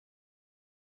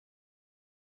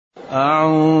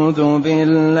أعوذ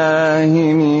بالله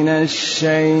من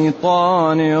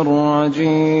الشيطان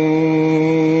الرجيم.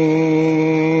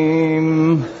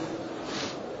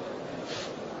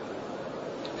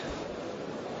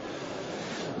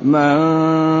 من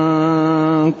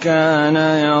كان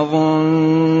يظن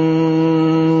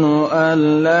أن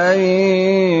لن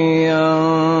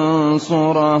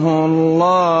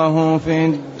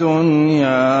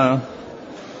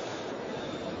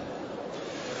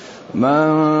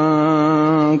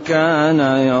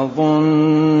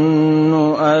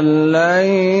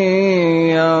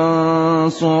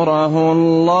ينصره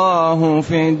الله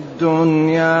في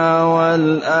الدنيا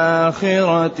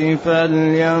والآخرة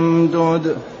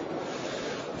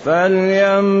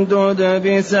فليمدد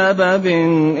بسبب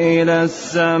إلى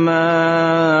السماء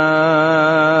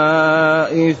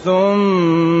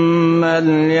ثم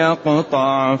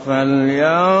ليقطع فلينظر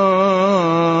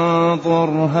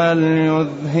هل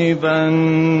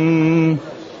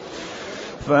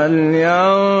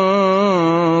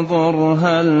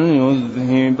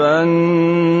يذهبن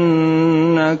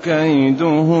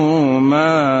كيده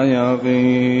ما يغيظ.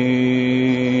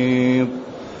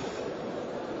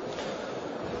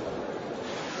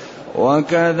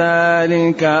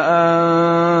 وكذلك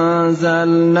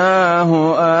أنزلناه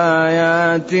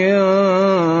آيات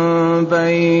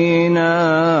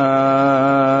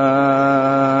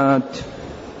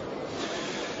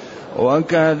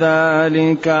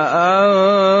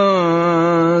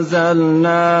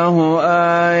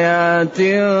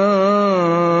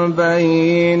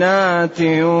بينات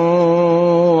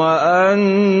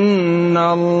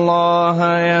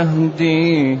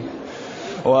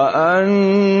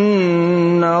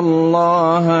وأن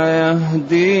الله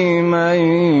يهدي من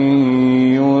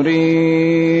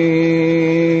يريد.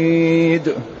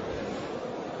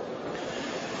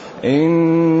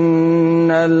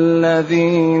 إن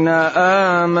الذين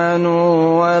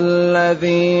آمنوا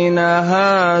والذين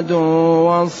هادوا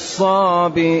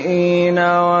والصابئين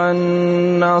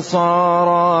والنصارى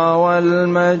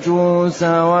والمجوس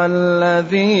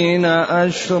والذين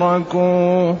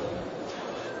أشركوا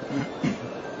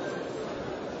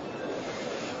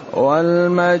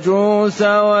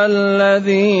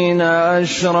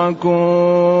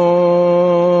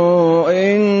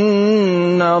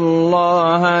إن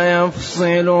الله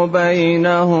يفصل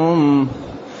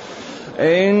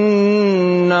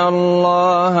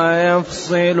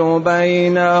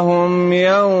بينهم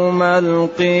يوم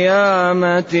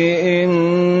القيامة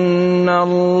إن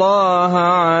الله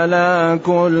على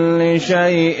كل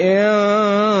شيء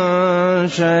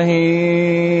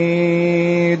شهيد.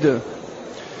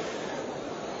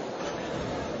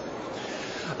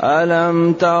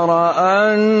 ألم تر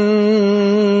أن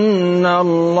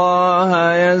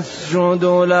الله يسجد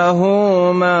له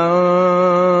من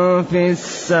في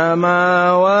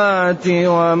السماوات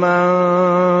ومن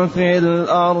في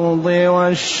الأرض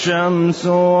والشمس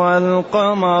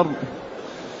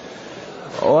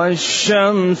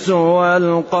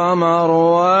والقمر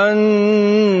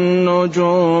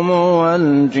والنجوم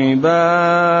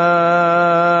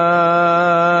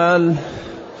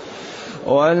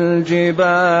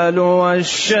والجبال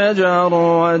والشجر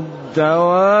والدواب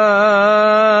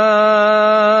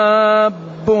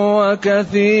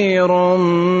وكثير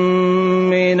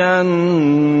من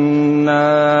الناس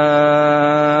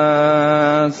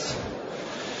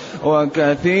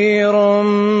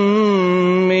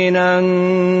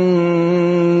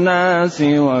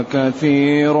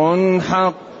وكثير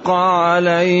حق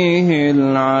عليه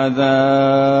العذاب.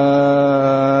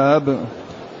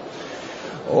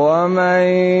 ومن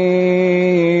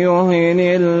يهن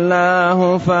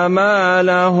الله فما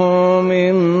له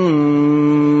من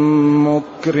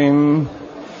مكرم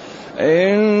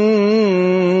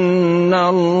إن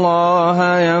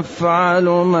الله يفعل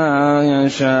ما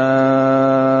يشاء.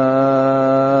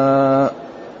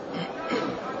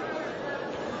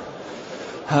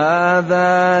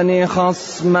 هذان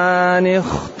خصمان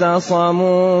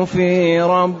اختصموا في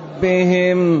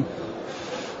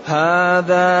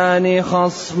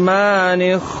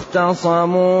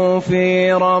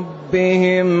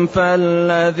ربهم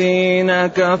فالذين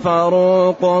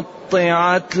كفروا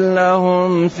قطعت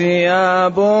لهم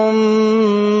ثياب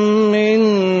من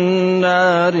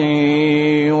نار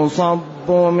يصب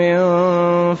من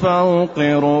فوق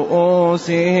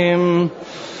رؤوسهم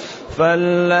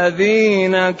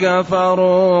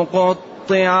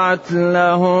قطعت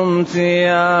لهم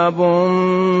ثياب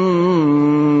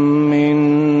من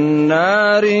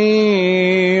نار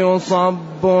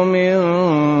يصب من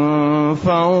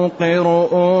فوق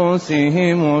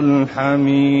رؤوسهم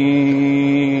الحميم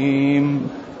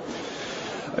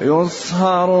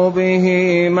يصهر به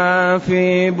ما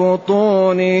في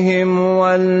بطونهم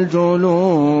والجلود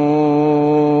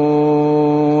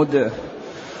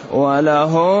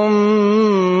ولهم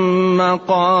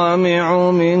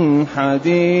مقامع من حديد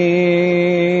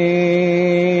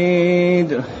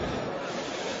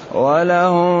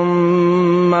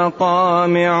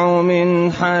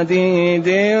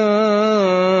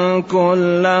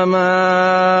كلما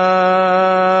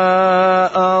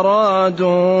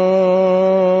أرادوا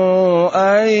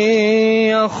أن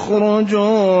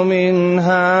يخرجوا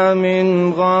منها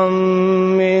من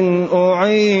غم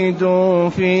أعيدوا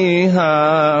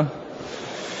فيها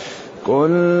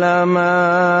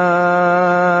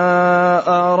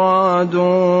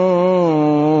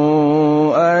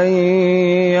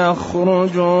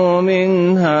يخرجوا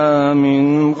منها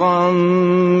من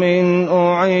غم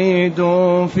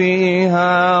أعيدوا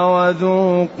فيها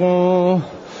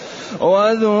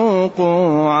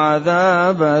وذوقوا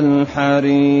عذاب الحريق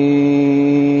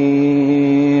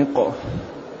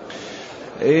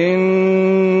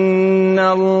إن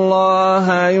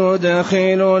الله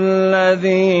يدخل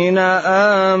الذين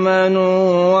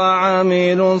آمنوا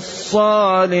وعملوا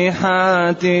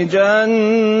الصالحات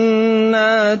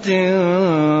جنات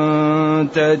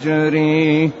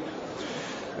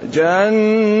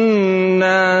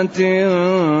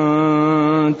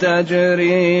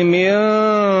تجري من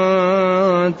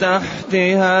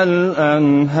تحتها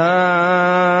الأنهار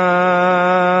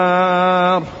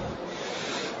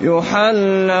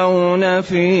يحلون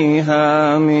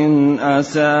فيها من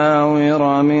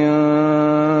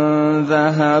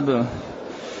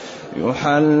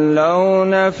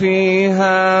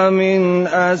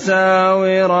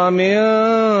أساور من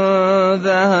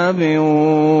ذهب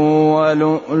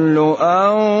ولؤلؤا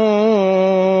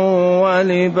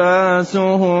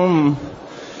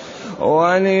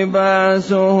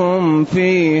ولباسهم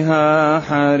فيها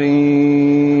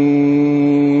حرير.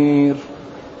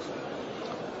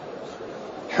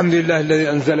 الحمد لله الذي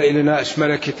أنزل إلينا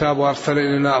أشمل كتاب وأرسل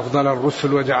إلينا أفضل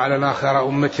الرسل وجعلنا خير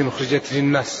أمة أخرجت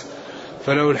للناس،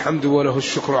 فله الحمد وله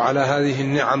الشكر على هذه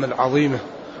النعم العظيمة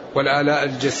والآلاء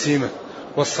الجسيمة،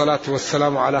 والصلاة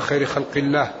والسلام على خير خلق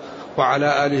الله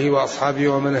وعلى آله وأصحابه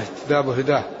ومن اهتدى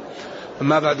بهداه.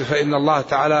 أما بعد، فإن الله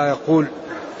تعالى يقول: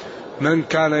 من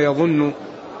كان يظن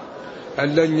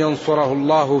أن لن ينصره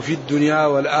الله في الدنيا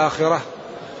والآخرة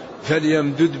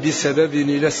فليمدد بسبب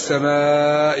إلى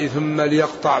السماء ثم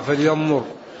ليقطع فلينظر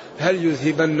هل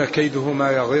يذهبن كيده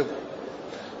ما يغيظ.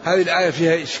 هذه الآية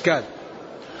فيها إشكال،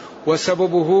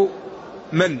 وسببه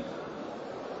من،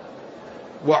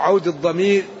 وعود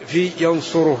الضمير في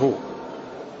ينصره،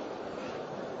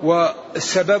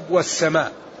 والسبب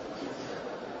والسماء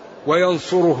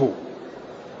وينصره.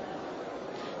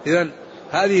 إذن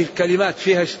هذه الكلمات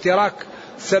فيها اشتراك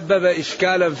سبب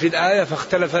إشكالا في الآية،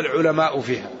 فاختلف العلماء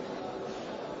فيها.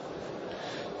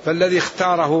 فالذي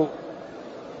اختاره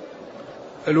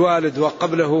الوالد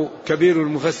وقبله كبير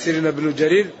المفسرين ابن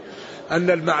جرير أن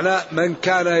المعنى من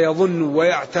كان يظن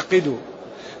ويعتقد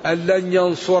أن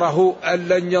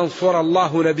لن ينصر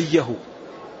الله نبيه.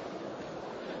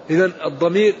 إذن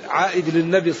الضمير عائد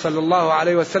للنبي صلى الله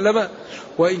عليه وسلم،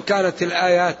 وإن كانت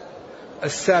الآيات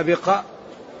السابقة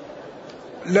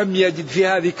لم يجد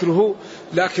فيها ذكره،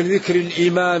 لكن ذكر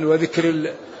الإيمان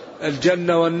وذكر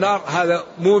الجنة والنار هذا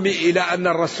مومي إلى أن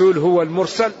الرسول هو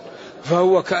المرسل،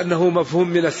 فهو كأنه مفهوم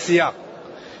من السياق.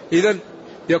 إذن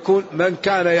يكون من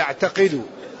كان يعتقد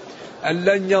أن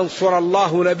لن ينصر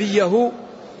الله نبيه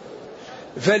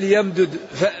فليمدد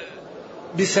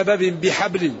بسبب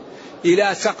بحبل إلى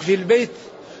سقف البيت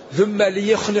ثم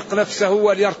ليخنق نفسه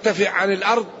وليرتفع عن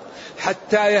الأرض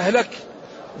حتى يهلك،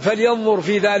 فلينظر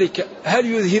في ذلك هل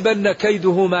يذهبن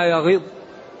كيده ما يغيظ.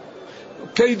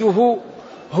 كيده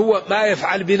هو ما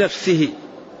يفعل بنفسه،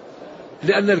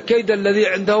 لأن الكيد الذي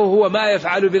عنده هو ما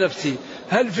يفعل بنفسه.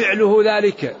 هل فعله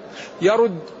ذلك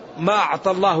يرد ما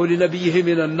أعطى الله لنبيه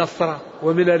من النصر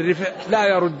ومن الرفع؟ لا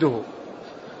يرده.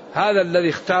 هذا الذي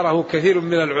اختاره كثير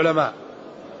من العلماء.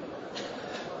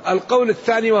 القول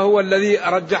الثاني وهو الذي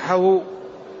رجحه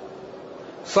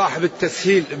صاحب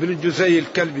التسهيل ابن الجزي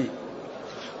الكلبي،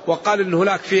 وقال إن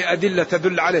هناك فيه أدلة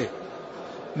تدل عليه.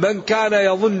 من كان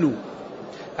يظن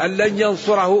أن لن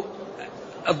ينصره،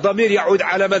 الضمير يعود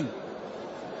على من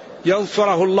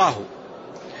ينصره الله،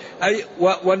 أي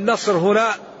والنصر هنا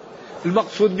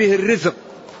المقصود به الرزق،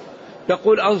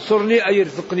 يقول أنصرني أي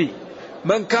ارزقني.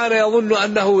 من كان يظن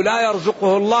أنه لا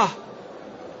يرزقه الله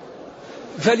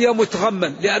فليمت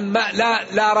غما، لأن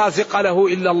لا رازق له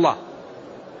إلا الله.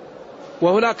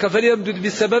 وهناك فليمدد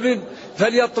بسبب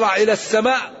فليطلع إلى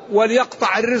السماء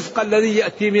وليقطع الرزق الذي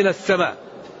يأتي من السماء.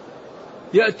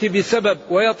 يأتي بسبب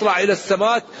ويطلع إلى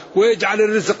السماوات ويجعل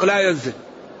الرزق لا ينزل؟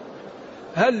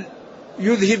 هل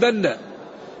يذهبن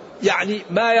يعني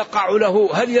ما يقع له؟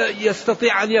 هل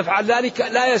يستطيع أن يفعل ذلك؟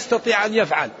 لا يستطيع أن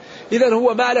يفعل. إذن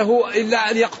هو ما له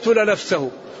إلا أن يقتل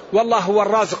نفسه، والله هو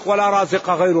الرازق ولا رازق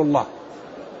غير الله.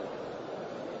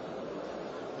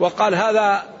 وقال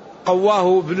هذا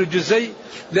قواه ابن جزي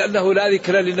لأنه لا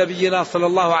ذكر لنبينا صلى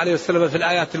الله عليه وسلم في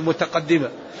الآيات المتقدمة.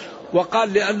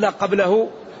 وقال لأن قبله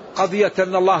قضية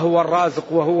أن الله هو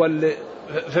الرازق وهو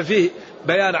ففيه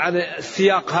بيان عن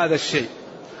السياق هذا الشيء.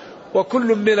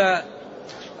 وكل من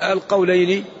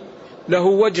القولين له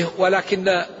وجه،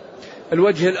 ولكن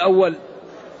الوجه الأول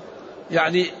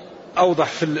يعني أوضح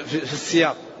في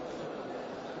السياق.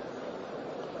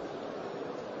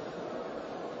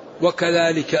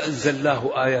 وكذلك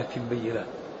أنزلناه آيات بينات.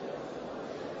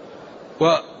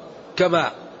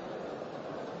 وكما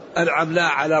أنعمنا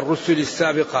على الرسل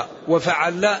السابقة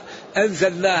وفعلنا،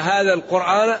 أنزلنا هذا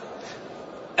القرآن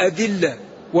أدلة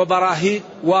وبراهين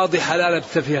واضحة لا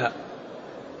لبس فيها.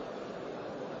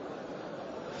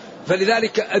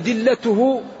 فلذلك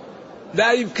أدلته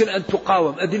لا يمكن أن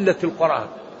تقاوم، أدلة القرآن.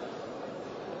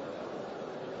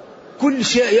 كل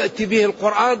شيء يأتي به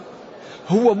القرآن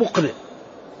هو مقنع،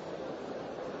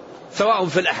 سواء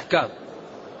في الأحكام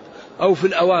أو في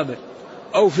الأوامر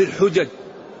أو في الحجج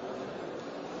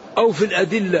أو في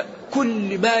الأدلة،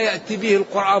 كل ما يأتي به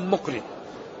القرآن مقنع.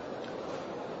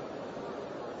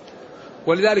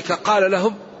 ولذلك قال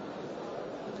لهم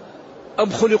أم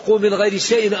خلقوا من غير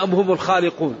شيء أم هم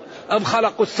الخالقون أم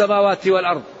خلقوا السماوات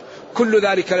والأرض كل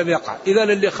ذلك لم يقع،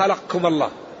 إذن اللي خلقكم الله.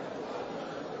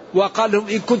 وقال لهم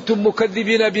إن كنتم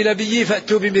مكذبين بنبي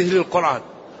فأتوا بمثل القرآن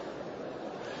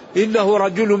إنه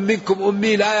رجل منكم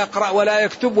أمي لا يقرأ ولا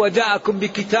يكتب وجاءكم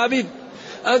بكتاب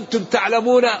أنتم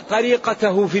تعلمون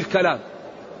طريقته في الكلام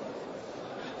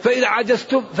فإن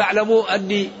عجزتم فاعلموا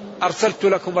أني أرسلت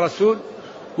لكم رسول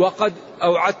وقد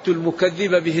أوعدت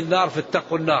المكذب به النار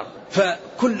فاتقوا النار.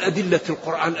 فكل أدلة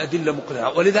القرآن أدلة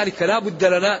مقنعة، ولذلك لا بد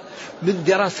لنا من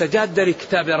دراسة جادة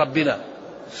لكتاب ربنا.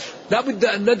 لا بد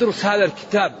أن ندرس هذا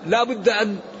الكتاب، لا بد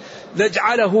أن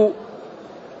نجعله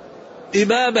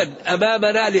إماما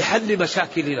أمامنا لحل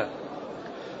مشاكلنا.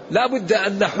 لا بد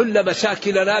أن نحل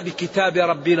مشاكلنا بكتاب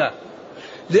ربنا،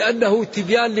 لأنه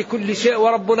تبيان لكل شيء،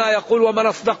 وربنا يقول ومن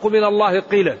أصدق من الله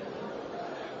قيلا.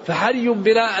 فحري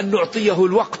بنا أن نعطيه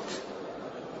الوقت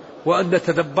وأن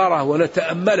نتدبره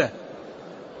ونتأمله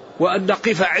وأن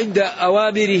نقف عند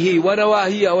أوامره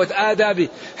ونواهيه وآدابه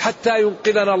حتى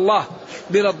ينقذنا الله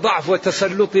من الضعف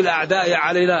وتسلط الأعداء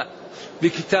علينا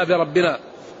بكتاب ربنا.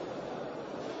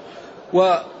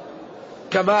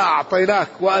 وكما أعطيناك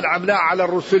وأنعمنا على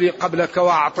الرسل قبلك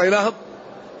وأعطيناهم،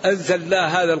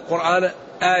 أنزلنا هذا القرآن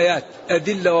آيات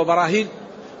أدلة وبراهين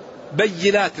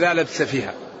بينات لا لبس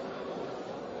فيها.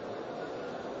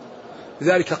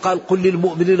 لذلك قال قل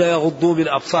للمؤمنين يغضوا من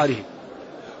أبصارهم.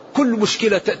 كل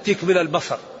مشكلة تأتيك من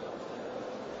البصر.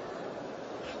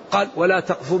 قال ولا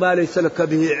تقف ما ليس لك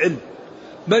به علم.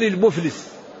 من المفلس؟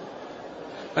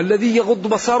 الذي يغض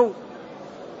بصره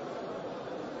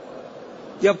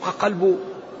يبقى قلبه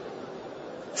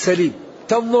سليم.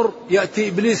 تنظر يأتي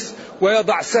إبليس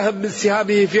ويضع سهم من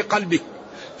سهامه في قلبك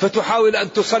فتحاول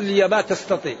أن تصلي ما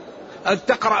تستطيع، أن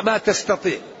تقرأ ما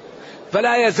تستطيع،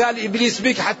 فلا يزال إبليس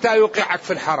بك حتى يوقعك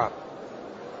في الحرام.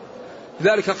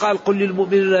 لذلك قال قل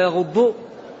للمؤمنين يغضوا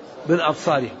من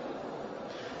أبصارهم.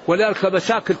 ولذلك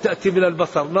مشاكل تأتي من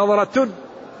البصر، نظرة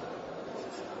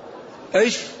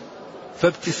إيش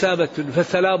فابتسامة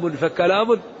فسلام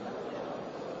فكلام،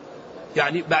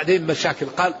 يعني بعدين مشاكل.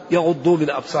 قال يغضوا من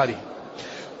أبصارهم.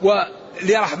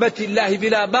 ولرحمة الله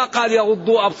بنا ما قال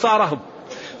يغضوا أبصارهم،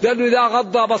 لأنه إذا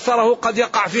غض بصره قد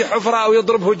يقع في حفرة أو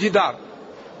يضربه جدار.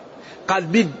 قال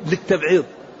من للتبعيض،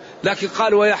 لكن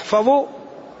قال ويحفظوا،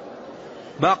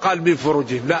 ما قال من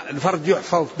فروجهم، لا، الفرج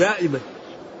يحفظ دائما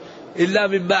إلا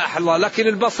مما أحل الله. لكن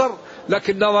البصر،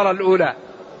 لكن النظرة الأولى،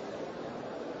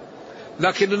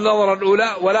 لكن النظرة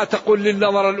الأولى، ولا تقل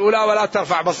للنظرة الأولى ولا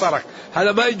ترفع بصرك،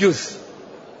 هذا ما يجوز.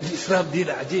 الإسلام دين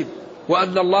عجيب.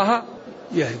 وأن الله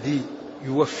يهدي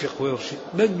يوفق ويرشد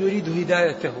من يريد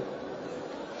هدايته.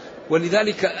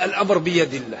 ولذلك الأمر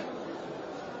بيد الله.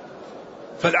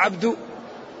 فالعبد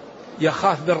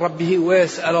يخاف من ربه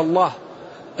ويسأل الله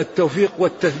التوفيق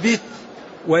والتثبيت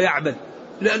ويعمل،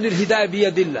 لأن الهداية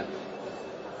بيد الله.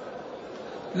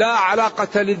 لا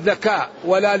علاقة للذكاء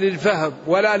ولا للفهم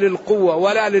ولا للقوة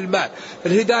ولا للمال.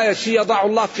 الهداية شيء يضع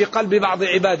الله في قلب بعض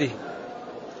عباده.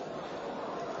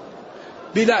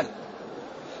 بلال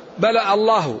ملأ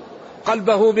الله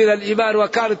قلبه من الإيمان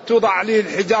وكانت توضع عليه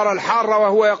الحجارة الحارة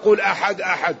وهو يقول أحد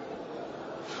أحد.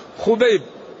 خبيب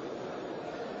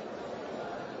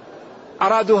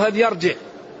أرادوا أن يرجع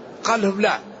قال لهم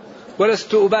لا،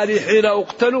 ولست أبالي حين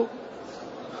أقتل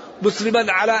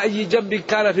مسلما على أي جنب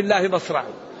كان في الله مصرعه.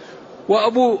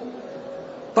 وأبو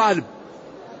طالب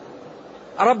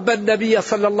ربى النبي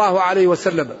صلى الله عليه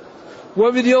وسلم،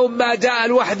 ومن يوم ما جاء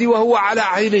الوحي وهو على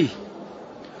عينيه،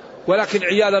 ولكن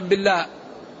عياذا بالله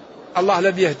الله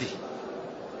لم يهدي،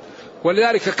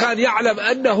 ولذلك كان يعلم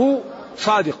أنه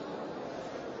صادق.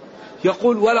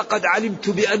 يقول ولقد علمت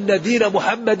بأن دين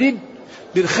محمد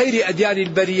من خير أديان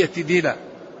البرية دينا،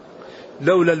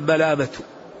 لولا الملامة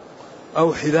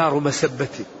أو حذار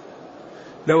مسبة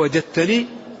لوجدتني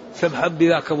سمحا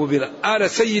بذاك مبينا. أنا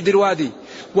سيد الوادي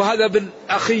وهذا ابن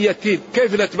أخي يتيم،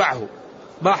 كيف نتبعه؟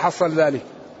 ما حصل ذلك،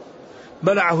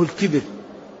 منعه الكبر.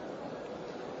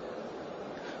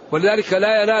 ولذلك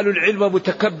لا ينال العلم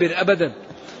متكبر أبدا،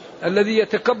 الذي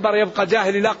يتكبر يبقى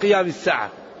جاهل إلى قيام الساعة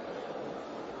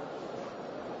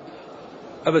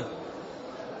أبدا.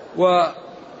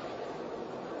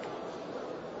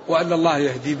 وأن الله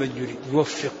يهدي من يريد،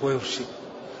 يوفق ويرشد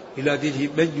إلى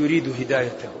دينه من يريد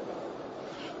هدايته.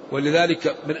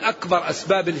 ولذلك من أكبر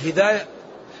أسباب الهداية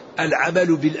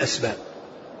العمل بالأسباب،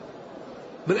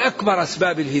 من أكبر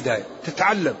أسباب الهداية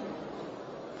تتعلم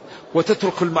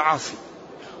وتترك المعاصي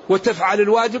وتفعل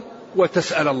الواجب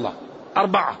وتسأل الله.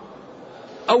 4.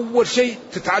 أول شيء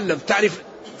تتعلم، تعرف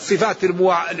صفات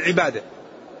العبادة،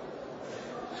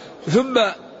 ثم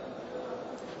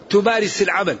تمارس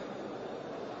العمل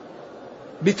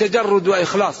بتجرد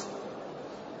وإخلاص،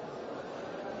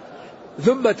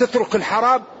 ثم تترك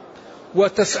الحرام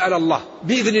وتسأل الله.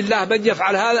 بإذن الله من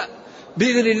يفعل هذا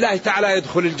بإذن الله تعالى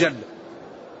يدخل الجنة.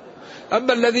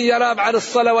 أما الذي ينام عن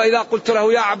الصلاة وإذا قلت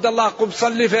له يا عبد الله قم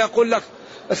صلي فيقول لك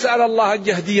أسأل الله أن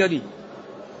يهديني،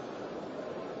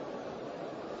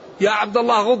 يا عبد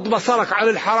الله غض بصرك عن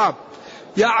الحرام،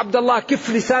 يا عبد الله كف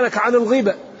لسانك عن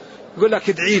الغيبة، يقول لك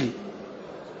ادعي لي.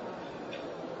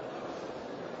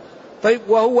 طيب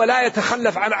وهو لا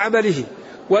يتخلف عن عمله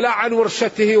ولا عن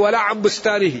ورشته ولا عن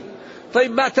بستانه.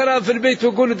 طيب ما تنام في البيت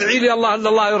ويقول ادعي لي الله أن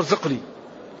الله يرزقني،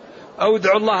 أو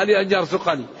ادعو الله لي أن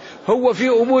يرزقني. هو في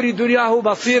أمور دنياه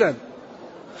بصيرا،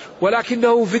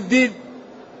 ولكنه في الدين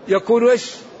يكون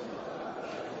ايش؟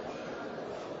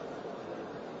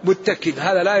 متكل.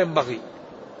 هذا لا ينبغي.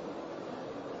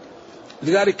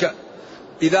 لذلك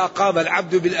إذا قام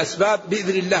العبد بالأسباب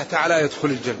بإذن الله تعالى يدخل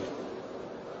الجنة.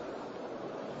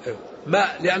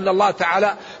 لأن الله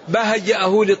تعالى ما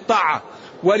هيأه للطاعة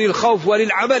وللخوف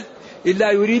وللعمل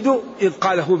إلا يريد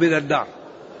إنقاذه من النار.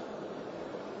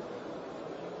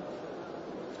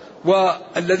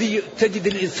 والذي تجد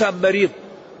الإنسان مريض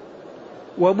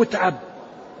ومتعب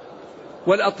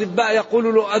والأطباء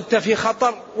يقولون له أنت في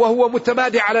خطر وهو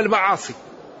متمادي على المعاصي،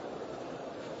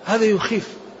 هذا يخيف.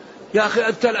 يا أخي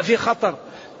أنت في خطر،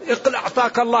 اقل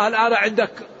أعطاك الله الآن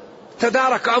عندك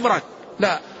تدارك أمرك.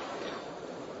 لا.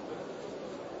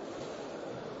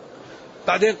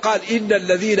 بعدين قال إن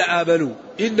الذين آمنوا،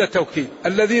 إن توكيد،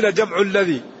 الذين جمع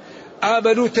الذي،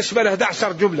 آمنوا تشمل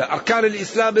 11 جملة، أركان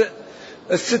الإسلام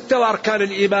 6 وأركان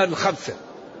الإيمان 5.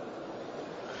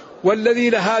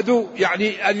 والذين هادوا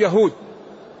يعني اليهود،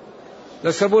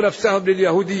 نسبوا نفسهم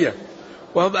لليهودية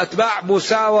وهم أتباع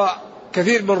موسى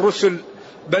وكثير من رسل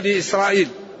بني إسرائيل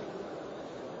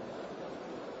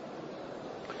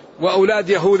وأولاد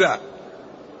يهوذا.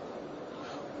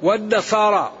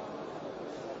 والنصارى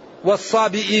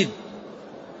والصابئين،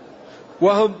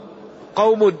 وهم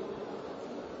قوم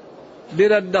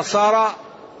من النصارى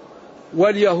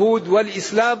واليهود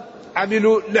والإسلام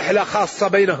عملوا نحلة خاصة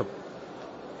بينهم،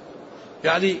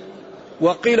 يعني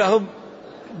وقيل هم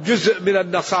جزء من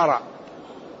النصارى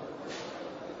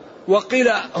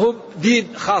وقيل هم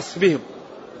دين خاص بهم،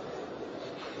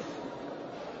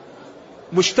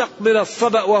 مشتق من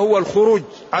الصبأ وهو الخروج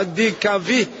عن دين كان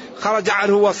فيه خرج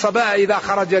عنه، وصبأ إذا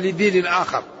خرج لدين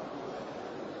آخر.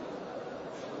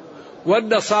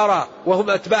 والنصارى وهم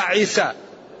أتباع عيسى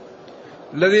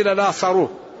الذين ناصروه.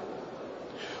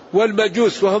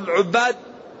 والمجوس وهم عباد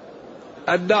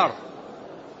النار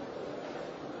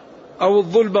أو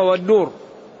الظلمة والنور.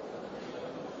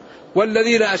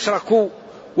 والذين أشركوا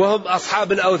وهم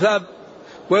أصحاب الأوثان،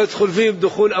 ويدخل فيهم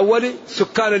دخول أولي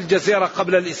سكان الجزيرة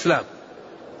قبل الإسلام،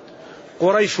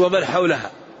 قريش ومن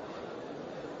حولها.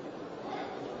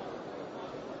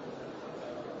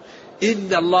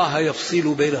 إن الله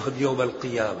يفصل بينهم يوم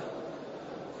القيامة.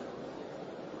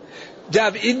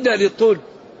 جاب إن لطول،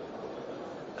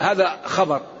 هذا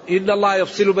خبر، إن الله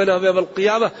يفصل بينهم يوم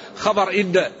القيامة خبر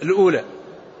إن الأولى،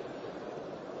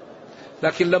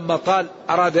 لكن لما طال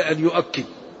أراد أن يؤكد،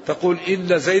 تقول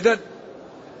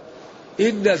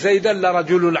إن زيدا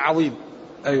لرجل عظيم.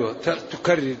 أيوة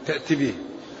تكرر تأتي به.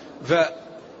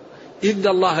 إن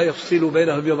الله يفصل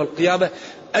بينهم يوم القيامة،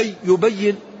 أي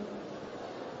يبين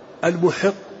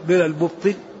المحق من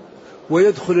المبطل،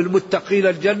 ويدخل المتقين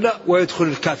الجنة ويدخل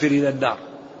الكافرين النار.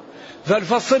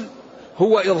 فالفصل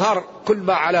هو إظهار كل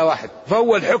ما على واحد،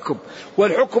 فهو الحكم.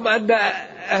 والحكم أن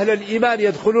أهل الإيمان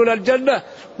يدخلون الجنة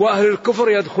وأهل الكفر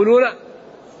يدخلون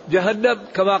جهنم،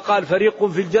 كما قال فريق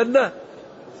في الجنة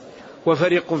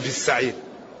وفريق في السعير.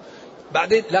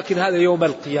 بعدين لكن هذا يوم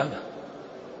القيامة،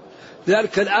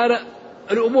 لذلك الآن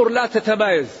الأمور لا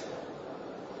تتمايز.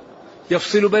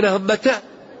 يفصل بينهم متى؟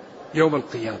 يوم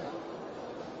القيامة.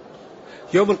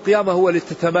 يوم القيامة هو اللي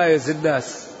تتمايز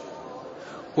الناس،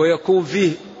 ويكون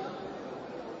فيه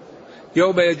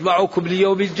يوم يجمعكم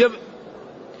ليوم الجمع،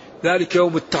 ذلك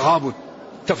يوم التغابن،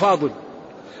 التفاضل.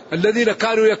 الذين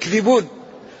كانوا يكذبون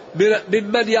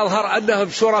ممن يظهر أنهم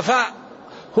شرفاء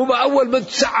هم أول من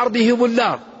تسعر بهم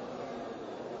النار.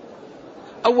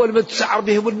 أول من تسعر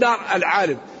بهم النار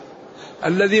العالم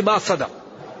الذي ما صدق،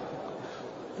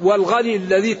 والغني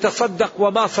الذي تصدق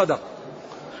وما صدق،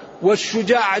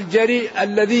 والشجاع الجريء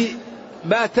الذي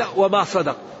مات وما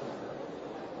صدق.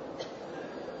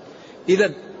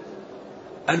 إذن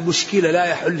المشكلة لا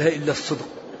يحلها إلا الصدق.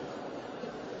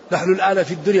 نحن الآن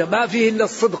في الدنيا ما فيه إلا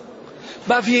الصدق،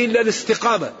 ما فيه إلا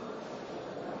الاستقامة.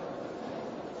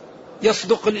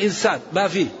 يصدق الإنسان ما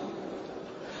فيه.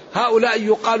 هؤلاء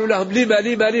يقال لهم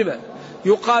لما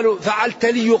يقال فعلت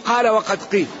لي يقال وقد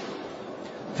قيل،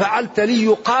 فعلت لي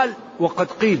يقال وقد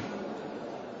قيل.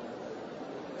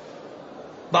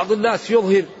 بعض الناس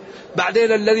يظهر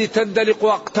بعدين الذي تندلق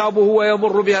أقتابه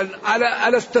ويمر بها،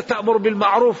 ألست تأمر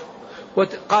بالمعروف؟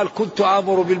 قال كنت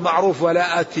آمر بالمعروف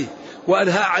ولا آتي،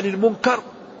 وأنهى عن المنكر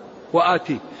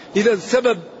وآتي. إذا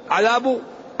سبب عذابه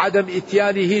عدم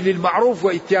إتيانه للمعروف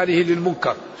وإتيانه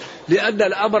للمنكر، لأن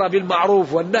الأمر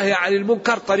بالمعروف والنهي عن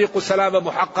المنكر طريق سلامة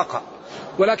محققة.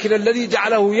 ولكن الذي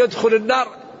جعله يدخل النار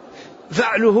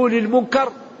فعله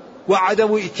للمنكر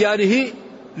وعدم إتيانه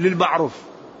للمعروف.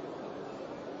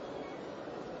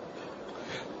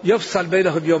 يفصل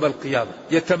بينهم يوم القيامة،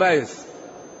 يتمايز.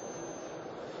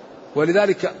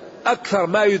 ولذلك أكثر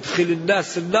ما يدخل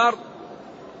الناس النار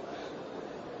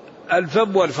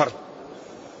الفم والفرج.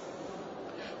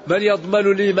 من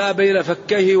يضمن لي ما بين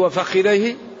فكيه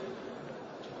وفخذيه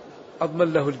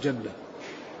أضمن له الجنة.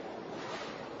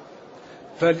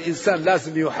 فالإنسان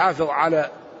لازم يحافظ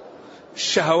على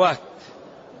الشهوات،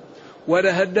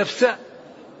 ونهى النفس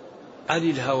عن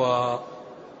الهوى،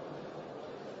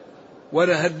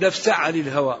 ونهى النفس عن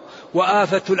الهوى.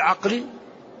 وآفة العقل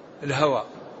الهوى،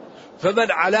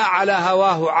 فمن علا على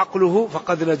هواه عقله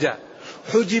فقد نجا.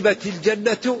 حجبت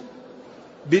الجنة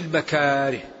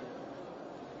بالمكاره.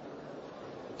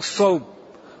 الصوم،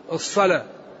 الصلاة،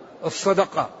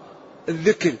 الصدقة،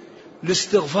 الذكر،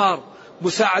 الاستغفار،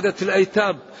 مساعدة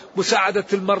الأيتام، مساعدة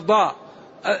المرضى،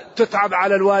 تتعب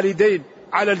على الوالدين،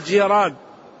 على الجيران،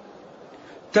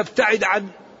 تبتعد عن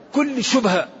كل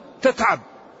شبهة، تتعب.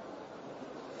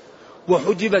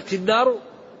 وحجبت النار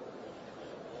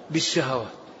بالشهوات،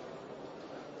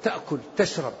 تأكل،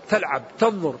 تشرب، تلعب،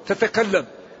 تنظر، تتكلم،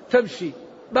 تمشي،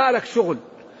 ما لك شغل.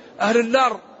 أهل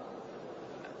النار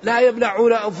لا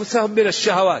يمنعون أنفسهم من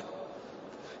الشهوات،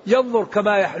 ينظر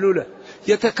كما يحلو له،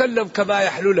 يتكلم كما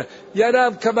يحلو له،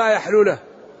 ينام كما يحلو له.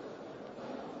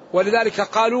 ولذلك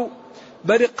قالوا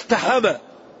من اقتحم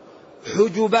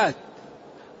حجبات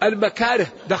المكاره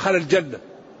دخل الجنة،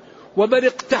 ومن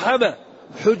اقتحم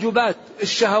حجبات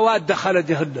الشهوات دخل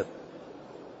جهنم.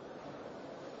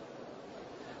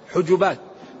 حجبات،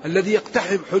 الذي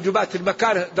يقتحم حجبات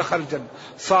المكاره دخل الجنة.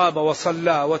 صام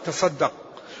وصلى وتصدق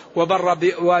وبر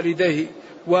بوالديه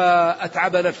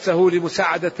وأتعب نفسه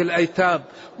لمساعدة الأيتام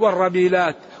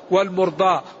والرميلات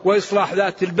والمرضى وإصلاح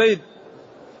ذات البين،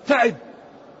 تعب.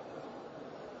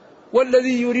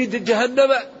 والذي يريد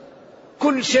جهنم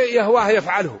كل شيء يهواه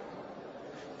يفعله،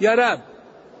 ينام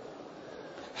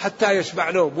حتى يشبع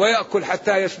نوم، ويأكل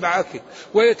حتى يشبع أكل،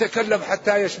 ويتكلم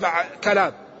حتى يشبع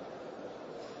كلام،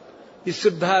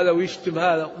 يسب هذا ويشتم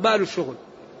هذا، ما له شغل.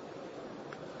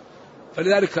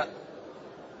 فلذلك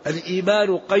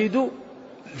الإيمان قيد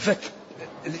الفتك.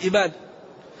 الإيمان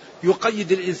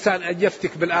يقيد الإنسان أن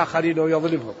يفتك بالآخرين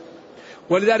ويظلمهم.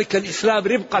 ولذلك الإسلام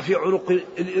ربقة في عنق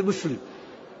المسلم.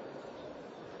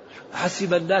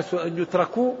 حسب الناس أن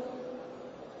يتركوا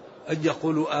أن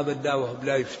يقولوا آمنا وهم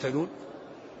لا يفتنون،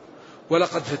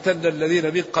 ولقد فتنا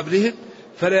الذين من قبلهم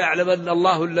فلا يعلمن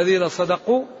الله الذين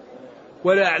صدقوا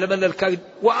ولا يعلمن الكاذب.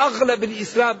 وأغلب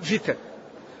الإسلام فتن،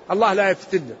 الله لا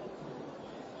يفتننا.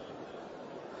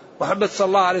 محمد صلى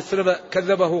الله عليه وسلم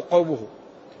كذبه قومه،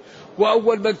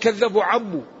 وأول من كذبوا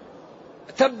عمه.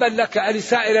 تبا لك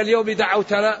ألسائر اليوم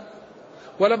دعوتنا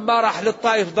ولما راح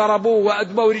للطائف ضربوه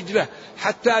وأدموا رجله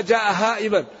حتى جاء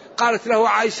هائما. قالت له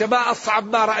عائشة ما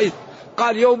أصعب ما رأيت؟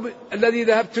 قال يوم الذي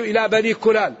ذهبت إلى بني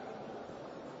كلال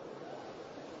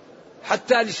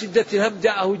حتى لشدة الهم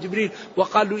جاءه جبريل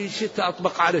وقال له إن شئت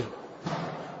أطبق عليه.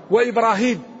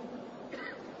 وإبراهيم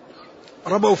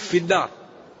رموا في النار.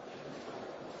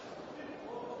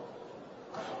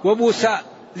 وموسى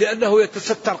لأنه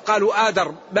يتستر قالوا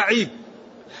آدر معيب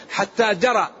حتى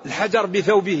جرى الحجر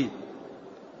بثوبه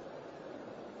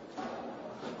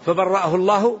فبرأه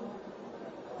الله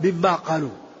مما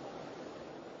قالوا.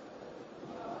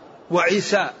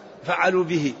 وعيسى فعلوا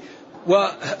به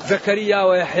وزكريا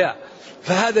ويحيى.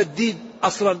 فهذا الدين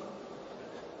أصلا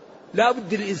لا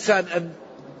بد الإنسان أن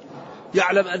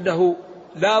يعلم أنه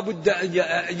لا بد أن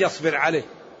يصبر عليه،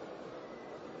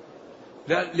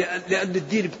 لأن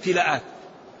الدين ابتلاءات.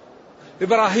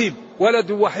 إبراهيم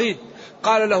ولد وحيد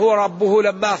قال له ربه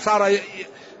لما صار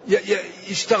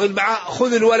يشتغل معه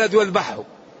خذ الولد واذبحه.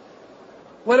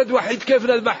 ولد وحيد كيف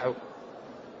نذبحه؟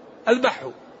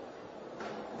 اذبحه.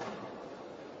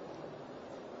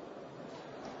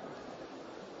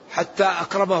 حتى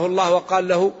أكرمه الله وقال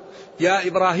له يا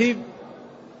إبراهيم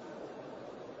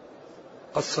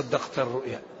قد صدقت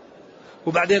الرؤيا.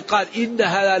 وبعدين قال إن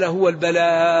هذا لهو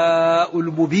البلاء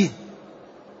المبين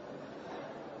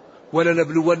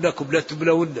ولنبلونكم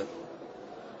لتبلون.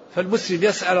 فالمسلم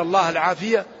يسأل الله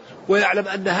العافية ويعلم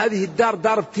أن هذه الدار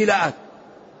دار ابتلاءات،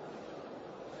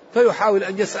 فيحاول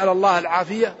أن يسأل الله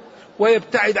العافية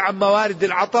ويبتعد عن موارد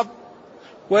العطب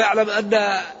ويعلم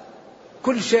أن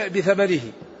كل شيء بثمنه.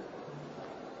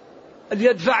 اللي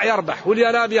يدفع يربح واللي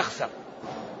ينام يخسر.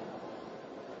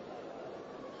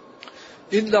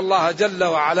 إن الله جل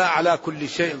وعلا على كل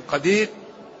شيء قدير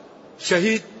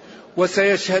شهيد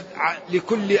وسيشهد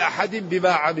لكل أحد بما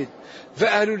عمل.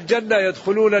 فأهل الجنة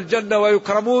يدخلون الجنة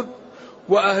ويكرمون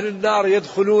وأهل النار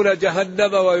يدخلون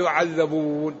جهنم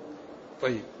ويعذبون.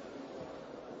 طيب.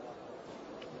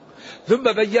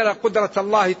 ثم بين قدرة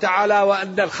الله تعالى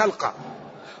وأن الخلق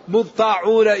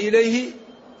منطاعون إليه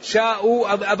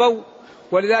شاءوا أم أبوا.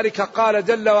 ولذلك قال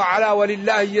جل وعلا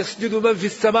ولله يسجد من في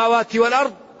السماوات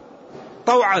والأرض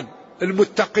طوعا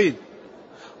المتقين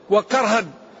وكرها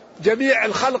جميع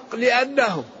الخلق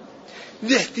لأنهم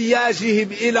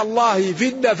لاحتياجهم إلى الله في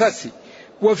النفس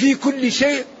وفي كل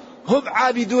شيء هم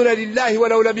عابدون لله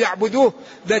ولو لم يعبدوه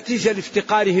نتيجة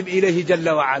لافتقارهم إليه جل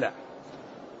وعلا.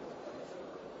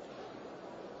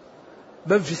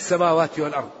 من في السماوات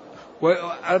والأرض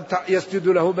يسجد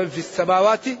له من في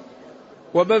السماوات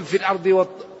ومن في الأرض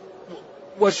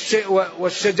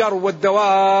والشجر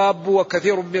والدواب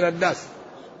وكثير من الناس.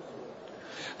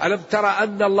 ألم ترى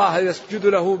أن الله يسجد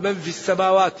له من في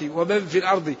السماوات ومن في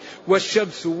الأرض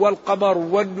والشمس والقمر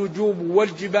والنجوم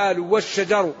والجبال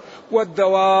والشجر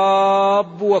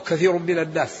والدواب وكثير من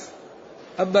الناس.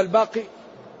 أما الباقي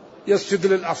يسجد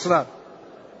للأصنام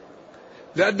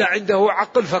لأن عنده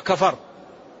عقل فكفر.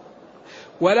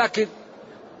 ولكن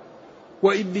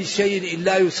وإن من شيء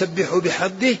إلا يسبح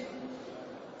بحمده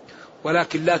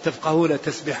ولكن لا تفقهون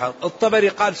تسبحهم. الطبري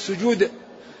قال سجود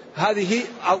هذه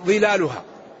ظلالها،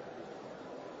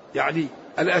 يعني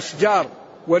الأشجار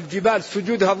والجبال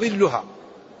سجودها ظلها.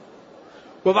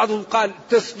 وبعضهم قال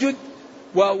تسجد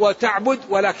وتعبد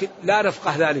ولكن لا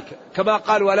نفقه ذلك، كما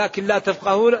قال ولكن لا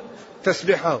تفقهون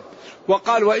تسبحهم.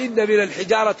 وقال وإن من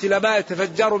الحجارة لما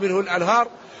يتفجر منه الأنهار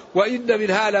وإن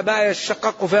منها لما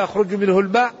يشقق فيخرج منه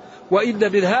الماء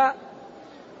وإن منها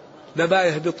لما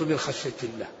يهبط من خشية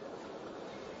الله.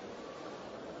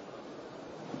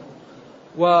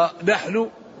 ونحن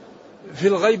في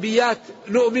الغيبيات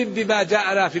نؤمن بما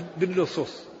جاءنا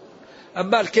بالنصوص،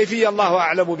 أما الكيفية الله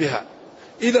أعلم بها.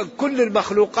 إذا كل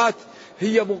المخلوقات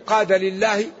هي منقادة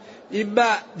لله إما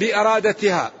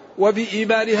بإرادتها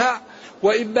وبإيمانها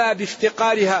وإما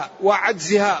بافتقارها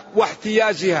وعجزها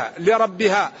واحتياجها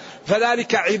لربها،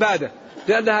 فذلك عبادة،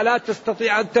 لأنها لا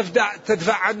تستطيع أن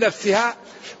تدفع عن نفسها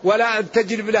ولا أن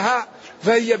تجلب لها،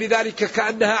 فهي بذلك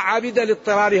كأنها عابدة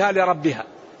لاضطرارها لربها.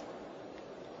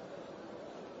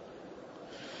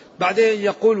 بعدين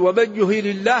يقول ومن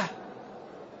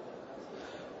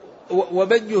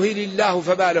يهين الله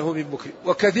فما له من مكرم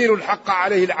وكثير حق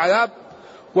عليه العذاب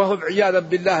وهم عياذا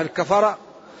بالله الكفرة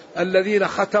الذين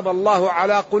ختم الله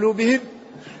على قلوبهم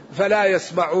فلا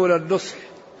يسمعون النصح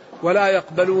ولا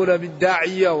يقبلون من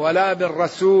داعية ولا من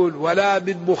رسول ولا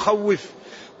من مخوف،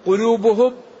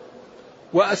 قلوبهم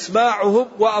وأسماعهم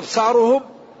وأبصارهم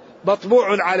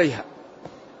مطبوع عليها.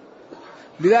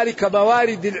 لذلك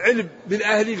موارد العلم من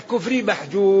أهل الكفر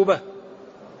محجوبة.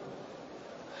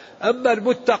 أما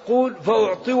المتقون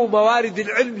فأعطوا موارد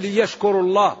العلم ليشكروا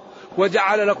الله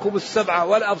وجعل لكم السمع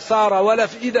والأبصار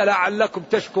والأفئدة لعلكم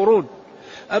تشكرون.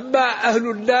 أما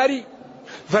أهل النار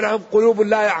فلهم قلوب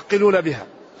لا يعقلون بها،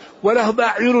 ولهم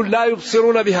أعين لا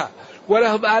يبصرون بها،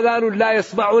 ولهم آذان لا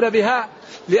يسمعون بها،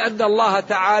 لأن الله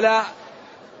تعالى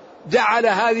جعل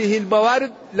هذه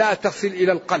الموارد لا تصل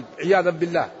إلى القلب عياذا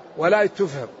بالله ولا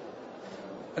تفهم.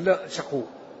 شقو.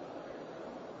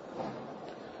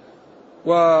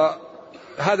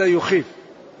 وهذا يخيف.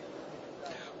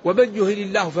 ومن يهن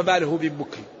الله فما له من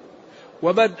مكرم،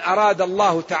 ومن أراد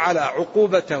الله تعالى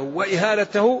عقوبته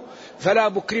وإهانته فلا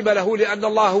مكرم له، لأن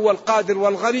الله هو القادر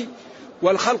والغني،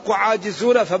 والخلق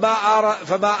عاجزون،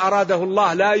 فما أراده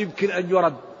الله لا يمكن أن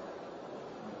يرد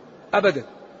أبدا.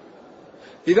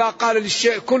 إذا قال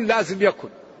للشيء كن لازم يكن.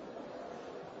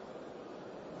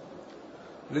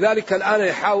 لذلك الآن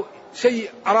يحاول شيء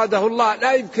أراده الله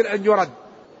لا يمكن أن يرد.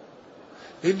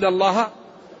 إن الله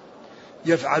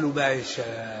يفعل ما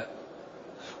يشاء،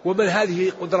 ومن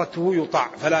هذه قدرته يطاع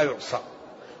فلا يعصى،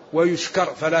 ويشكر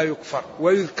فلا يكفر،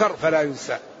 ويذكر فلا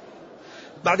ينسى.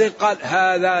 بعدين قال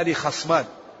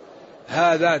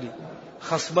هذان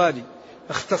خصمان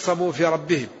اختصموا في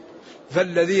ربهم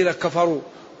فالذين كفروا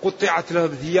قطعت لهم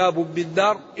ثياب من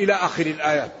نار إلى آخر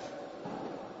الآيات.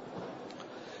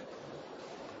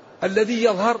 الذي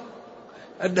يظهر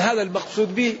أن هذا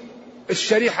المقصود به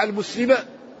الشريحة المسلمة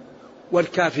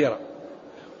والكافرة،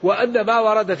 وأن ما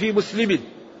ورد في مسلم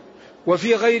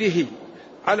وفي غيره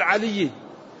عن علي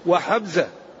وحمزة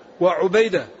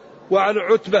وعبيدة وعن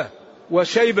عتبة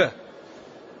وشيبة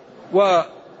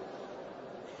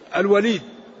والوليد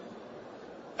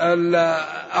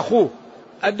أخوه،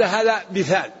 أن هذا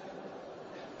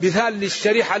مثال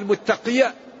للشريحة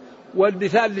المتقية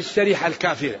والمثال للشريحة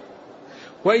الكافرة.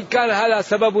 وإن كان هذا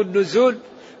سبب النزول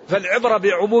فالعبرة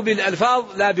بعموم الألفاظ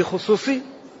لا بخصوص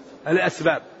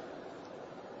الأسباب.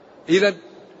 إذن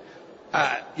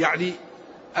يعني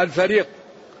الفريق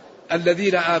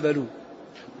الذين آمنوا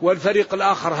والفريق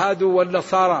الآخر هادوا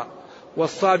والنصارى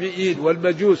والصابئين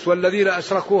والمجوس والذين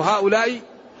أشركوا، هؤلاء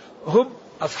هم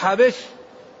أصحاب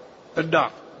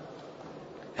النار.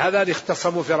 هذا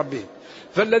اختصموا في ربهم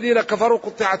فالذين كفروا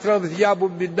قطعت لهم ثياب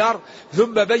من نار،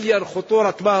 ثم بين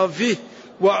خطورة ما هم فيه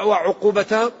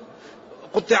وعقوبتهم.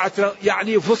 قطعت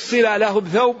يعني فصل لهم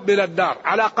ثوب من النار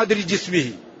على قدر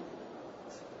جسمه،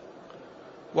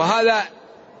 وهذا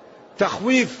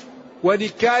تخويف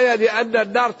ونكاية، لأن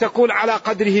النار تكون على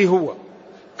قدره هو،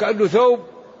 كأنه ثوب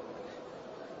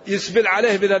يسبل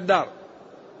عليه من النار.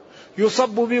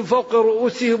 يصب من فوق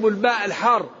رؤوسهم الماء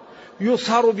الحار،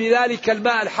 يصهر بذلك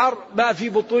الماء الحار ما في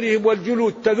بطونهم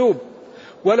والجلود تذوب،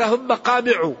 ولهم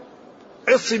مقامع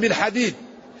عص من حديد،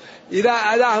 إذا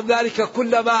أذاهم ذلك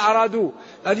كلما أرادوا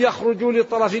أن يخرجوا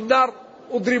لطرف النار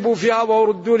أضربوا فيها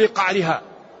وردوا لقعرها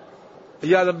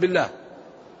عياذا بالله.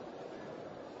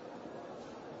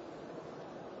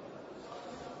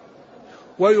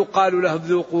 ويقال لهم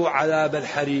ذوقوا عذاب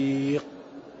الحريق.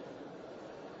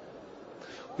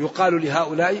 يقال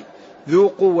لهؤلاء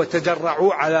ذوقوا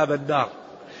وتجرعوا عذاب النار.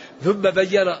 ثم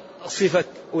بين صفة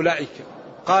أولئك،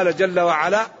 قال جل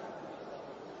وعلا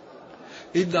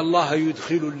إن الله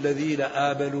يدخل الذين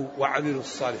آمنوا وعملوا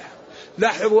الصالحات.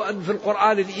 لاحظوا أن في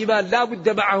القرآن الإيمان لا بد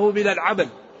معه من العمل،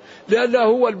 لأنه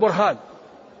هو البرهان.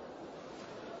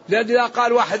 لأن إذا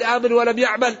قال واحد آمن ولم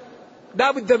يعمل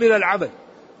لا بد من العمل.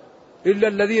 إلا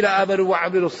الذين آمنوا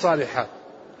وعملوا الصالحات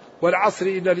والعصر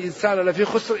إن الإنسان لفي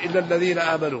خسر إلا الذين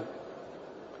آمنوا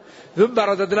ثم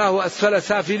رددناه أسفل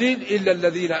سافلين إلا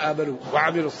الذين آمنوا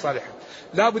وعملوا الصالحات.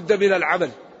 لا بد من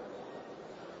العمل.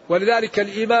 ولذلك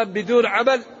الإيمان بدون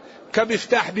عمل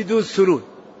كمفتاح بدون سنون،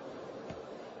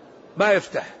 ما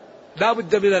يفتح، لا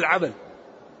بد من العمل.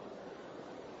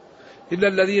 إن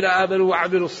الذين آمنوا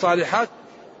وعملوا الصالحات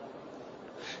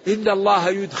إن الله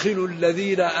يدخل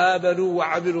الذين آمنوا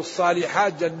وعملوا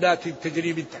الصالحات جنات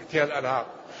تجري من تحتها الأنهار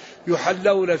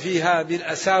يحلون فيها من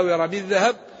أساور من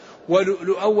ذهب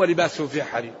ولؤلؤا ولباسهم فيها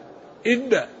حرير.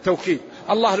 إن توكيد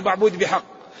الله المعبود بحق،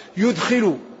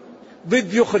 يدخل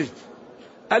ضد يخرج.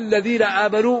 الذين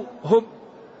آمنوا هم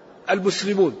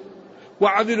المسلمون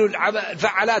وعملوا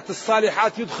الفعالات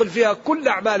الصالحات، يدخل فيها كل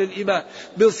أعمال الإيمان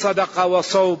من صدقة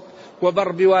وصوم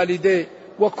وبر بوالديه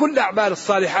وكل أعمال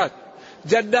الصالحات.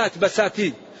 جنات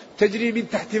بساتين تجري من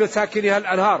تحت مساكنها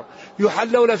الأنهار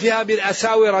يحلون فيها من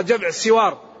أساور، جمع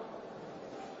سوار،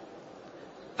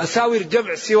 أساور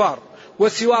جمع سوار،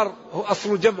 وسوار هو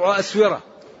أصل جمع أسورة.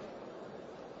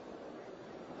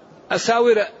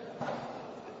 أساور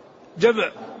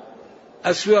جمع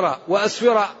أسورة،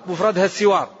 وأسورة مفردها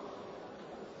سوار،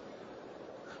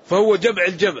 فهو جمع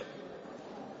الجمع.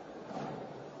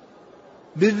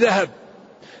 من ذهب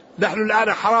نحن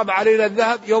الآن حرام علينا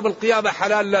الذهب، يوم القيامة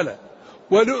حلال لنا،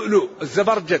 ولؤلؤ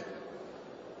الزبرجد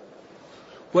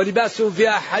ولباسهم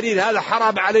فيها حرير، هذا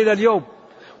حرام علينا اليوم،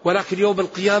 ولكن يوم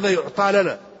القيامة يعطى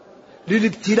لنا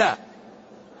للابتلاء.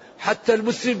 حتى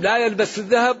المسلم لا يلبس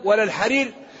الذهب ولا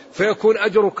الحرير فيكون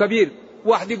أجره كبير،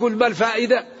 واحد يقول ما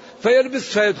الفائدة فيلبس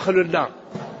فيدخل النار.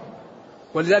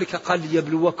 ولذلك قال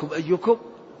ليبلوكم أيكم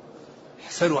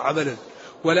أحسن عملا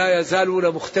ولا يزالون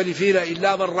مختلفين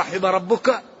إلا من رحم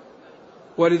ربك،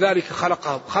 ولذلك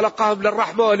خلقهم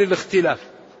للرحمة وللاختلاف.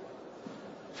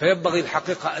 فينبغي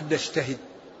الحقيقة أن نجتهد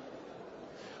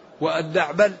وأن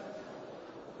نعمل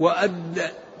وأن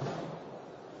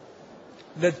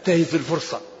ننتهز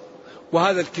الفرصة.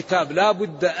 وهذا الكتاب لا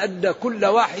بد أن كل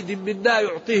واحد منا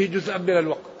يعطيه جزءا من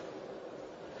الوقت،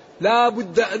 لا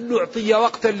بد أن نعطي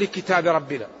وقتا لكتاب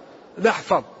ربنا،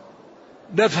 نحفظ،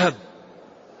 نفهم،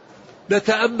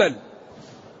 نتأمل،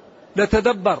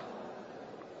 نتدبر،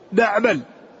 نعمل.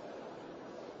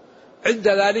 عند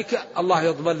ذلك الله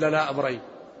يضمن لنا أمرين: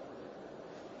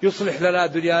 يصلح لنا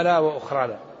دنيانا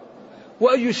وأخرانا.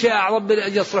 وأي شيء أعظم من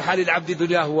أن يصلح للعبد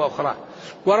دنياه وأخراه.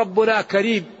 وربنا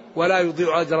كريم ولا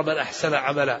يضيع أجر من أحسن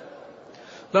عملا.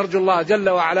 نرجو الله جل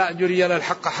وعلا أن يرينا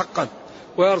الحق حقا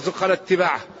ويرزقنا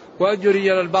اتباعه، وأن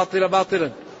يرينا الباطل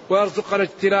باطلا ويرزقنا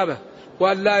اجتنابه،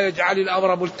 وأن لا يجعل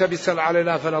الأمر ملتبسا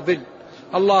علينا فنضل.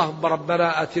 اللهم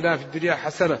ربنا آتنا في الدنيا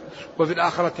حسنة وفي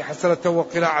الآخرة حسنة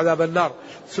وقنا عذاب النار.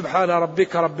 سبحان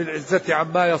ربك رب العزة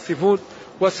عما يصفون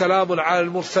وسلام على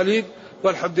المرسلين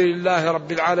والحمد لله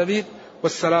رب العالمين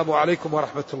والسلام عليكم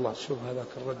ورحمة الله. شوف هذاك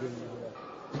الرجل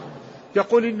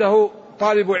يقول إنه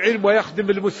طالب علم ويخدم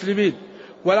المسلمين،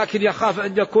 ولكن يخاف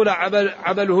أن يكون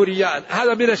عمله رياء.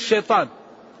 هذا من الشيطان،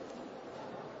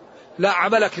 لا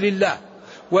عملك لله.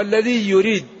 والذي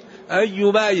يريد أن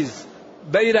يمايز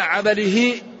بين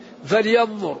عمله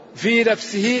فلينظر في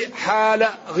نفسه حال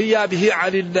غيابه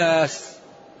عن الناس.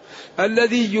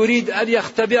 الذي يريد أن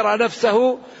يختبر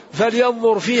نفسه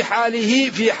فلينظر في حاله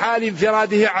في حال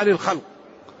انفراده عن الخلق.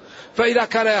 فإذا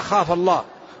كان يخاف الله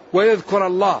ويذكر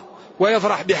الله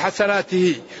ويفرح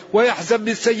بحسناته ويحزن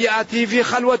من سيئاته في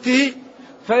خلوته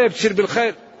فيبشر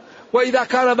بالخير. وإذا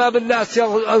كان ما بالناس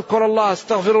يذكر الله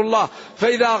استغفر الله،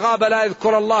 فإذا غاب لا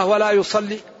يذكر الله ولا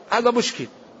يصلي، هذا مشكل.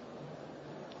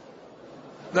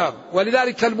 نعم.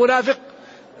 ولذلك المنافق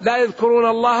لا يذكرون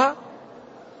الله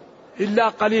إلا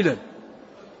قليلا.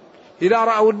 إذا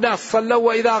رأوا الناس صلوا،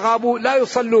 وإذا غابوا لا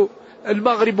يصلوا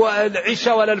المغرب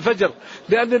والعشاء ولا الفجر،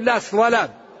 لأن الناس ظلام.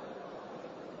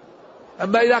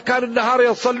 أما إذا كان النهار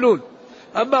يصلون،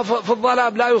 أما في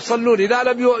الظلام لا يصلون. إذا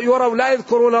لم يروا لا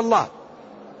يذكرون الله.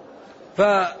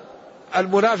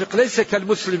 فالمنافق ليس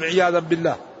كالمسلم عياذا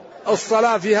بالله.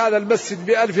 الصلاة في هذا المسجد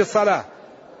ب1000 صلاة،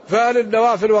 فهل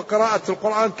النوافل وقراءة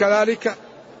القرآن كذلك؟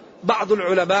 بعض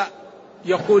العلماء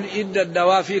يقول إن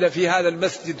النوافل في هذا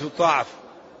المسجد تضاعف.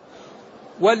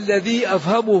 والذي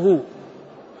أفهمه،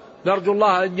 نرجو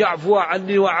الله أن يعفو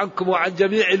عني وعنكم وعن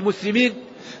جميع المسلمين،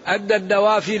 أن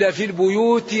النوافل في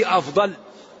البيوت أفضل.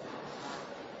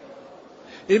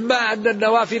 إما أن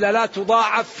النوافل لا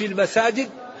تضاعف في المساجد،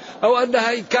 أو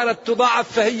أنها إن كانت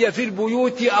تضاعف فهي في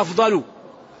البيوت أفضل،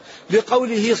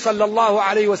 لقوله صلى الله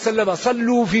عليه وسلم: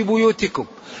 صلوا في بيوتكم،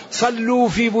 صلوا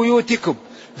في بيوتكم،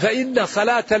 فإن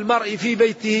صلاة المرء في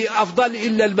بيته أفضل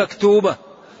إلا المكتوبة.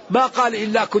 ما قال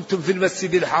إلا كنتم في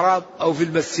المسجد الحرام أو في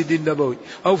المسجد النبوي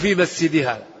أو في مسجد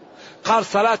هذا، قال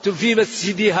صلاة في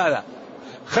مسجد هذا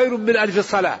خير من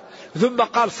 1000 صلاة. ثم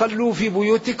قال صلوا في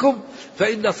بيوتكم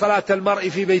فإن صلاة المرء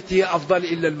في بيته أفضل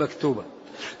إلا المكتوبة.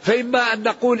 فإما أن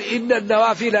نقول إن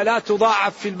النوافل لا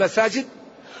تضاعف في المساجد،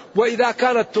 وإذا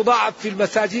كانت تضاعف في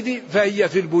المساجد فهي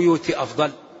في البيوت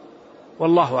أفضل،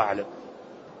 والله أعلم.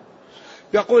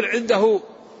 يقول عنده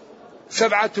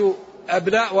 7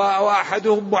 أبناء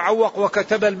وأحدهم معوق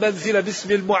وكتب المنزل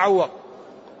باسم المعوق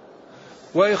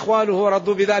وإخوانه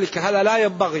رضوا بذلك. هذا لا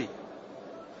ينبغي.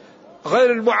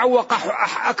 غير المعوق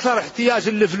أكثر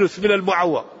احتياجا لفلوس من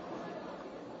المعوق،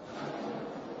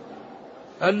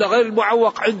 أن غير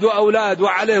المعوق عنده أولاد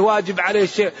وعليه واجب عليه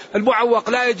شيء. المعوق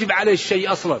لا يجب عليه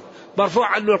شيء أصلا، مرفوع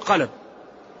عنه القلم.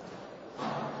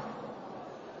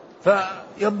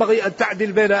 فينبغي أن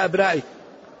تعدل بين أبنائك.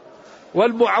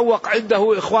 والمعوق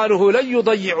عنده إخوانه لن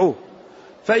يضيعوه،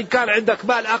 فإن كان عندك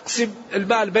مال أقسم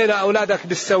المال بين أولادك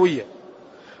بالسوية،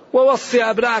 ووصي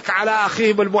أبنائك على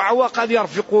أخيهم المعوق أن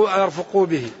يرفقوا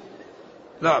به.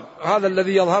 نعم، هذا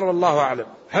الذي يظهر والله أعلم.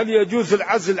 هل يجوز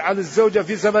العزل عن الزوجة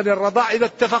في زمن الرضاع إذا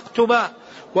اتفقتما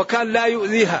وكان لا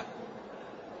يؤذيها؟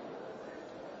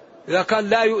 إذا كان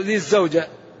لا يؤذي الزوجة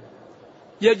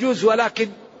يجوز، ولكن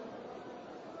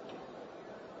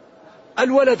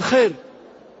الولد خير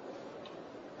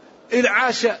إن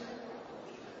عاش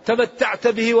تمتعت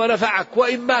به ونفعك،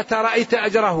 وإن مات رأيت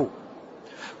أجره.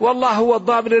 والله هو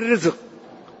الضامن الرزق،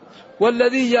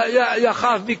 والذي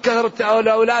يخاف من كثرة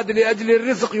الأولاد لأجل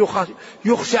الرزق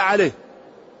يخشى عليه.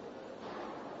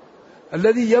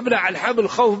 الذي يمنع الحمل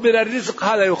خوف من الرزق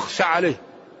هذا يخشى عليه.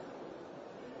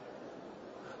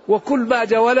 وكل ما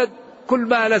جاء ولد كل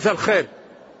ما نزل خير،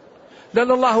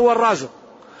 لأن الله هو الرازق.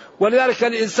 ولذلك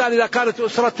الإنسان إذا كانت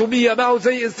أسرته 100 ما هو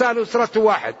زي إنسان أسرته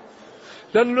 1،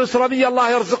 لأن الأسرة 100 الله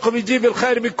يرزقهم يجيب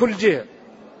الخير من كل جهة.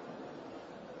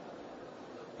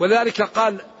 ولذلك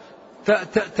قال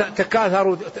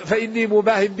تكاثروا فإني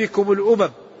مباهم بكم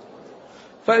الأمم.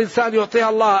 فإنسان يعطيها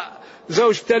الله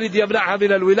زوج تلد يمنعها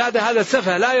من الولادة، هذا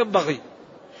سفه لا ينبغي.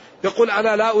 يقول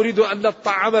أنا لا أريد أن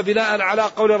نطعم بناء على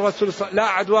قول الرسول لا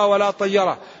عدوى ولا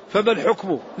طيرة، فما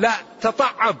الحكم؟ لا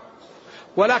تطعم،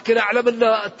 ولكن أعلم أن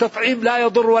التطعيم لا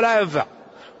يضر ولا ينفع.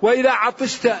 وإذا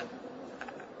عطشت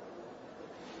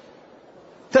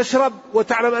تشرب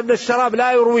وتعلم أن الشراب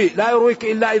لا يرويك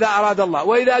إلا إذا أراد الله.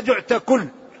 وإذا جعت كل،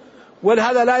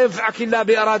 وهذا لا ينفعك إلا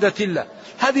بإرادة الله.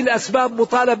 هذه الأسباب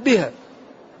مطالب بها،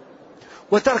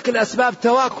 وترك الأسباب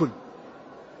تواكل.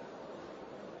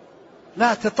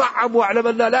 لا تطعم واعلم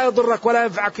أنه لا يضرك ولا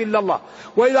ينفعك إلا الله.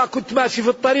 وإذا كنت ماشي في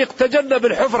الطريق تجنب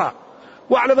الحفرة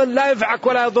واعلم أن لا ينفعك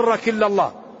ولا يضرك إلا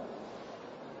الله.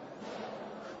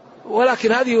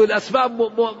 ولكن هذه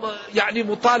الأسباب يعني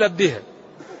مطالب بها.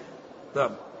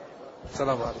 نعم.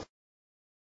 السلام عليكم.